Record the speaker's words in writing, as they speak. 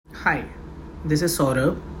Hi, this is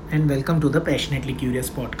Saurabh and welcome to the Passionately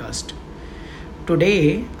Curious podcast.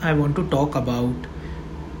 Today, I want to talk about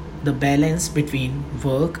the balance between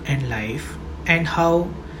work and life and how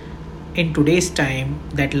in today's time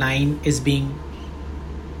that line is being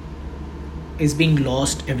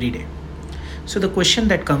lost every day. So the question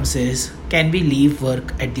that comes is, can we leave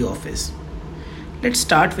work at the office? Let's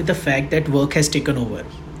start with the fact that work has taken over.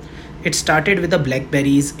 It started with the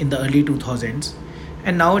Blackberries in the early 2000s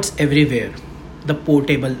and now it's everywhere, the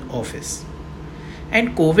portable office.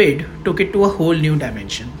 And COVID took it to a whole new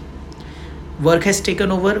dimension. Work has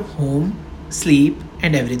taken over home, sleep,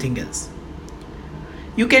 and everything else.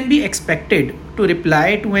 You can be expected to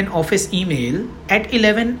reply to an office email at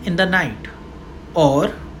 11 in the night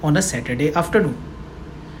or on a Saturday afternoon.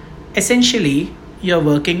 Essentially, you're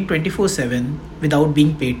working 24/7 without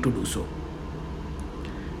being paid to do so.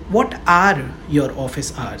 What are your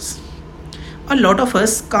office hours? A lot of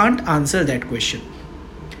us can't answer that question.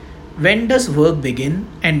 When does work begin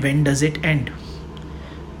and when does it end?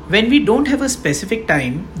 When we don't have a specific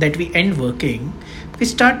time that we end working, we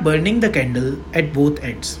start burning the candle at both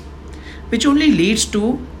ends, which only leads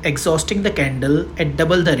to exhausting the candle at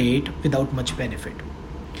double the rate without much benefit.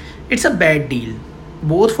 It's a bad deal,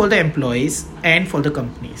 both for the employees and for the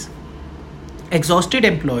companies. Exhausted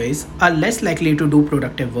employees are less likely to do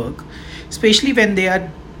productive work, especially when they are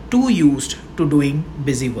too used to doing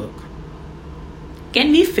busy work.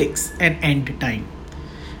 Can we fix an end time?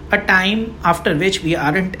 A time after which we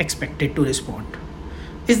aren't expected to respond.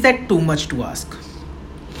 Is that too much to ask?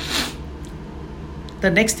 The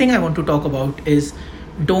next thing I want to talk about is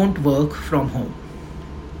don't work from home.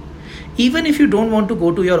 Even if you don't want to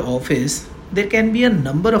go to your office, there can be a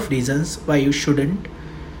number of reasons why you should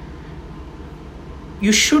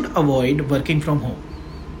avoid working from home.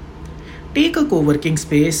 Take a co-working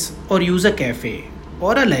space or use a cafe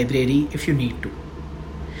or a library if you need to.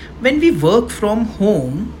 When we work from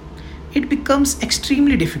home, it becomes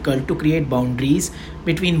extremely difficult to create boundaries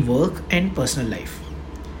between work and personal life.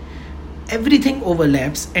 Everything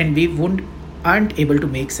overlaps and aren't able to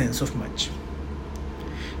make sense of much.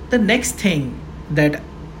 The next thing that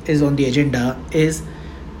is on the agenda is,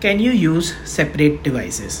 can you use separate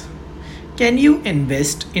devices? Can you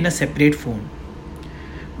invest in a separate phone?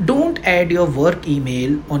 Don't add your work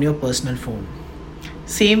email on your personal phone.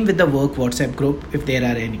 Same with the work WhatsApp group if there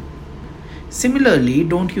are any. Similarly,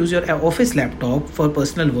 don't use your office laptop for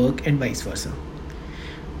personal work and vice versa.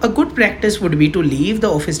 A good practice would be to leave the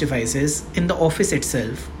office devices in the office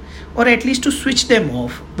itself, or at least to switch them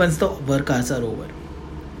off once the work hours are over.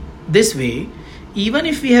 This way, even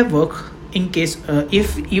if we have to work in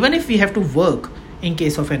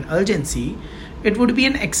case of an urgency, it would be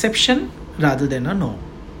an exception rather than a norm.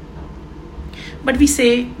 But we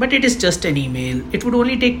say, but it is just an email, it would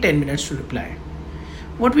only take 10 minutes to reply.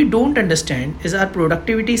 What we don't understand is our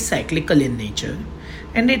productivity is cyclical in nature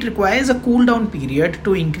and it requires a cool down period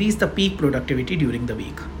to increase the peak productivity during the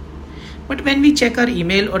week. But when we check our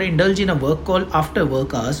email or indulge in a work call after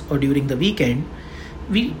work hours or during the weekend,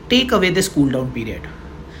 we take away this cool down period.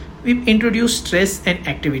 We introduce stress and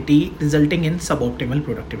activity resulting in suboptimal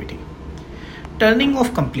productivity. Turning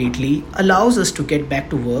off completely allows us to get back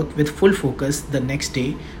to work with full focus the next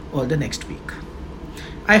day or the next week.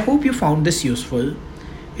 I hope you found this useful.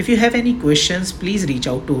 If you have any questions, please reach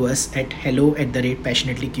out to us at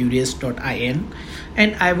hello@passionatelycurious.in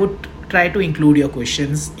and I would try to include your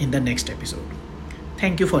questions in the next episode.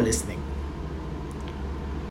 Thank you for listening.